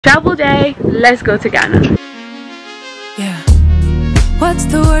Travel day, let's go to Ghana. Yeah. What's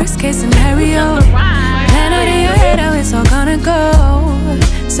the worst case scenario? Plan it in your head how it's all gonna go.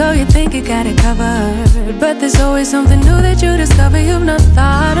 So you think you got it covered, but there's always something new that you discover you've not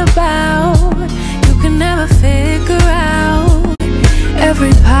thought about. You can never figure out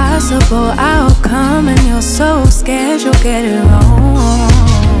every possible outcome, and you're so scared you'll get it wrong.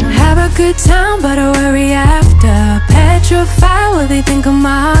 Have a good time, but a worry after. Petrified, what they think I'm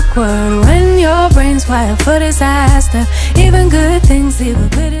awkward. When your brain's wired for disaster, even good things leave a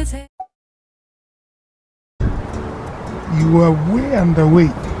bitter taste. You are way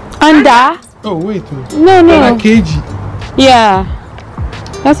underweight. Under? Oh, wait. No. A kg. Yeah.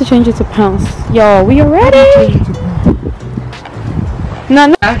 That's to change it to pounds. Yo, we are ready.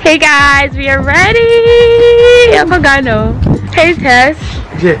 No. Hey guys, we are ready. I forgot no. Hey Tess.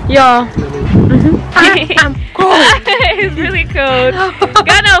 Yeah. Yo. I'm cold. It's really cold.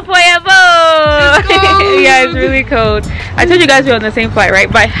 Ghana forever. Yeah, it's really cold. I told you guys we're on the same flight, right?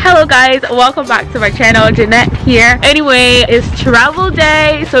 But hello guys, welcome back to my channel. Jeanette here. Anyway, it's travel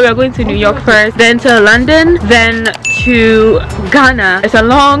day, so we're going to New York first, then to London, then to Ghana. It's a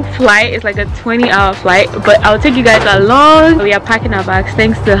long flight. It's like a 20-hour flight, but I'll take you guys along. We are packing our bags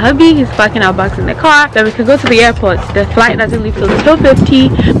thanks to hubby. He's packing our bags in the car. Then we can go to the airport. The flight doesn't leave till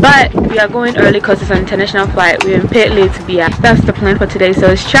 12:50, but we are going early because it's an international flight. We're in paid late to be at. That's the plan for today. So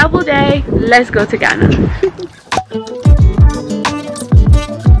it's travel day. Let's go to Ghana.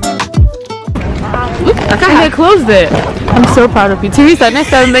 They closed it. I'm so proud of you, Teresa. Next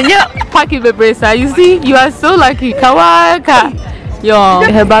time, then yeah, pack it, Bresa. You see, you are so lucky. Kawaka. Yo,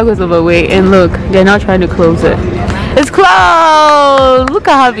 her bag was overweight, and look, they're now trying to close it. It's closed. Look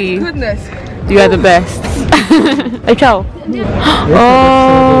at hubby. Goodness. You are the best. Hey, ciao.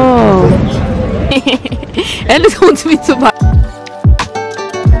 Oh. And it's going to be too bad.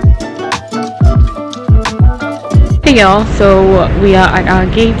 Hey y'all, so we are at our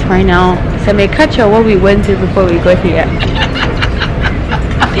gate right now. So may catch you what we went to before we got here.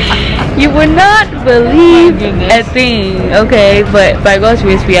 You would not believe a thing, okay? But by God's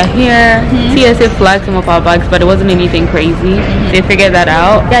grace, we are here. TSA flagged some of our bags, but it wasn't anything crazy. They figured that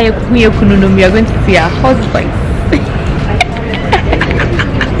out. Yeah, we are going to see our husbands.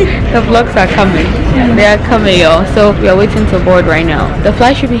 The vlogs are coming. They are coming, y'all. So we are waiting to board right now. The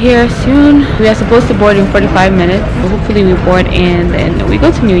flight should be here soon. We are supposed to board in 45 minutes. So hopefully we board and then we go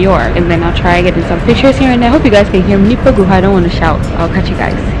to New York. And then I'll try getting some pictures here and there. I hope you guys can hear me. I don't want to shout. I'll catch you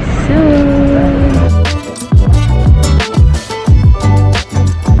guys soon.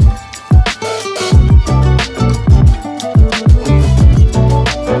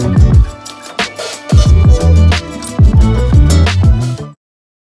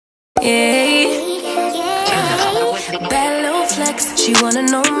 She wanna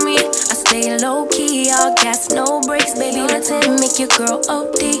know me, I stay low key, all gas, no brakes, baby, let's make your girl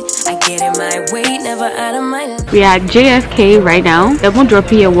OD. I get in my way, never out of my life. We are at JFK right now. They won't drop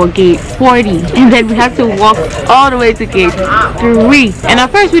here at gate 40, and then we have to walk all the way to gate 3. And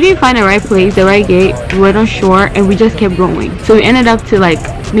at first we didn't find the right place, the right gate. We were not sure, and we just kept going. So we ended up to like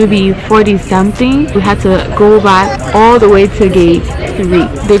maybe 40 something. We had to go back all the way to gate 3.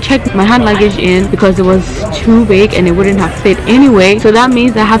 They checked my hand luggage in because it was too big and it wouldn't have fit anyway. So that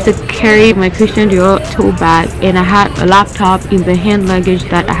means I have to carry my Christian Dior tote bag, and I had a laptop in the hand luggage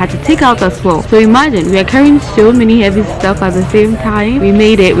that I had to take out as well. So imagine, we are carrying so many heavy stuff at the same time. We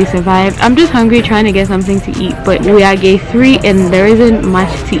made it, we survived. I'm just hungry trying to get something to eat, but we are gate 3 and there isn't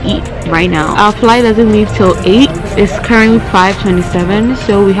much to eat right now. Our flight doesn't leave till 8. It's currently 5:27,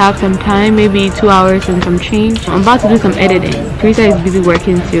 so we have some time, maybe 2 hours and some change. I'm about to do some editing. Teresa is busy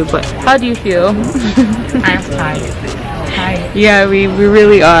working too, but how do you feel? I'm tired. Yeah, we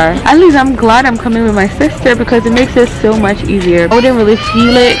really are. At least I'm glad I'm coming with my sister because it makes it so much easier. I wouldn't really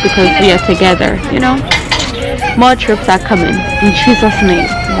feel it because we are together, you know. More trips are coming in Jesus' name.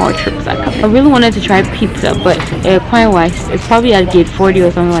 More trips are coming. I really wanted to try pizza, but quite wise, it's probably at gate 40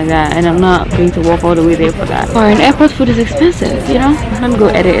 or something like that, and I'm not going to walk all the way there for that. Foreign airport food is expensive, you know. I'm gonna go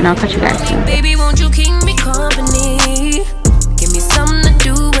edit and I'll catch you guys soon. Baby, won't you keep me company? Give me something to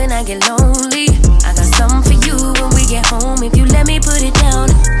do when I get lonely. I got something for you when we get home. If you let me put it down,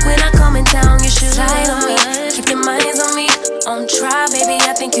 when I come in town, you should slide on me. Keep your minds on me. On try, baby,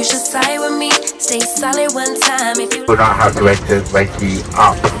 I think you should side with me. Stay solid one time if you do not have to wake you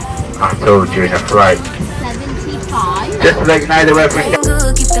up until during the flight. 75. Just to let you know the weather.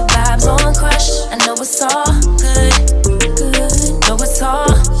 Good, keep the vibes on crush. I know it's all good, good. Know it's all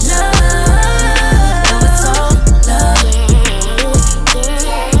love. Know it's all love.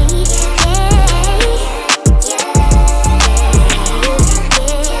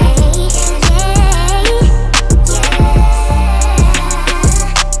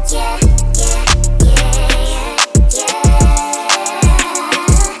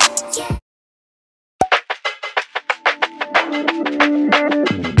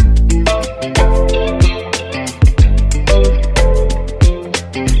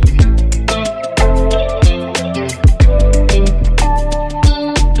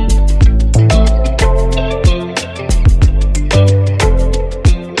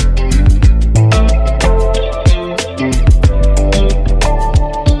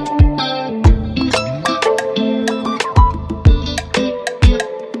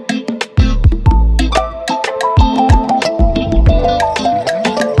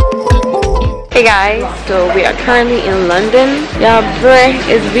 Hey guys, so we are currently in London. Yeah, bruh,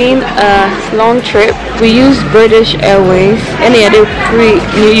 it's been a long trip. We used British Airways and they did free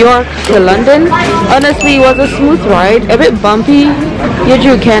New York to London. Honestly, it was a smooth ride, a bit bumpy. You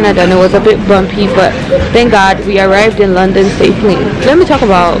drew Canada and it was a bit bumpy, but thank God we arrived in London safely. Let me talk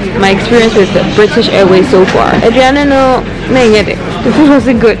about my experience with British Airways so far. Adriana, no, the food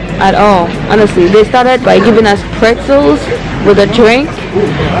wasn't good at all. Honestly, they started by giving us pretzels with a drink,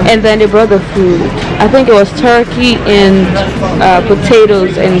 and then they brought the food. I think it was turkey and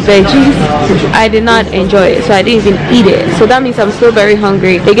potatoes and veggies. I did not enjoy it, so I didn't even eat it. So that means I'm still very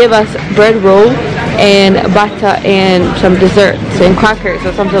hungry. They gave us bread roll and butter and some desserts and crackers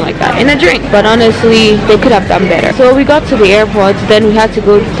or something like that, and a drink. But honestly, they could have done better. So we got to the airport, then we had to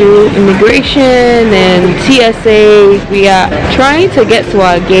go through immigration and TSA. We are trying to get to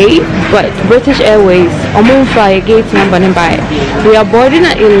our gate, but British Airways fly gate number. We are boarding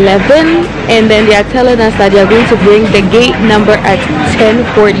at 11, and then they are telling us that they are going to bring the gate number at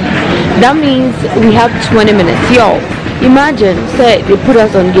 10:40. That means we have 20 minutes. Yo, imagine, say they put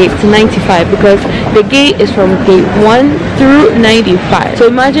us on gate 95 because the gate is from gate 1 through 95. So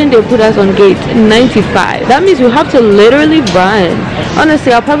imagine they put us on gate 95. That means we have to literally run.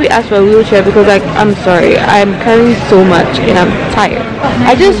 Honestly, I'll probably ask for a wheelchair because I'm sorry, I'm carrying so much and I'm tired.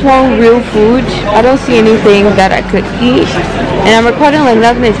 I just want real food. I don't see anything that I could eat, and I'm recording like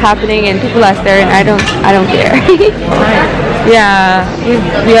nothing is happening and people are staring. I don't care. Yeah,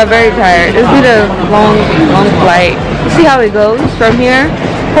 we are very tired. It's been a long flight. We'll see how it goes from here.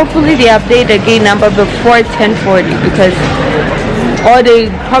 Hopefully they update the gate number before 10:40, because or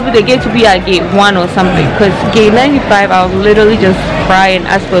probably the gate to be at gate 1 or something, because gate 95 I'll literally just cry and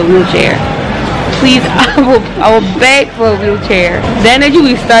ask for a wheelchair. Please, I will beg for a wheelchair. The energy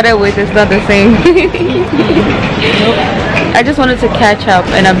we started with is not the same. I just wanted to catch up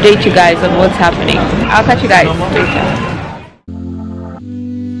and update you guys on what's happening. I'll catch you guys later.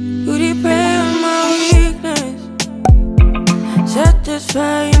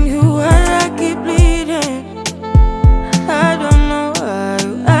 Satisfying you while I keep bleeding. I don't know why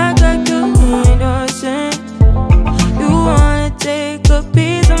you act like you innocent. You wanna take a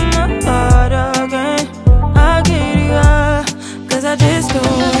piece of my heart again. I'll get you up, cause I just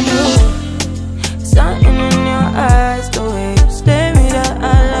don't know. Something in your eyes, the way you stare me that I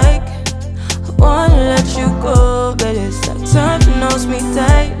like. I wanna let you go, but it's like something knows me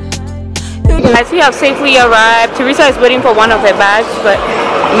tight. Guys, we have safely arrived. Teresa is waiting for one of her bags, but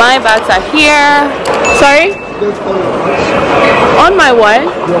my bags are here. Sorry? On my what?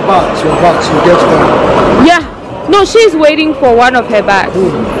 Your bags, you get one. Yeah. No, she's waiting for one of her bags.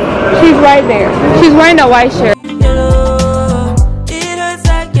 She's right there. She's wearing a white shirt. It hurts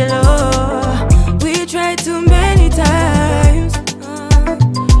like yellow. We tried too many times.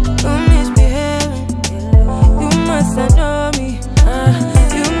 Don't misbehave. You must know me.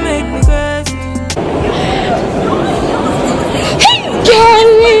 You make me crazy.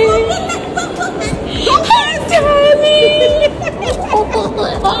 Darling! Hi, darling!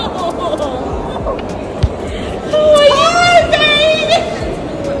 How are you, baby?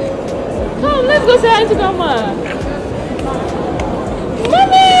 Come, let's go say hi to Grandma.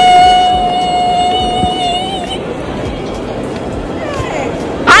 Mommy!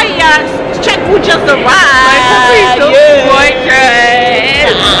 Hiya! Check who just arrived. My puppy is so gorgeous.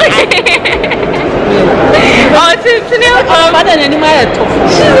 Oh, Tiffany!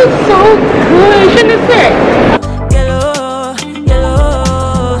 She looks so good. Shouldn't it say?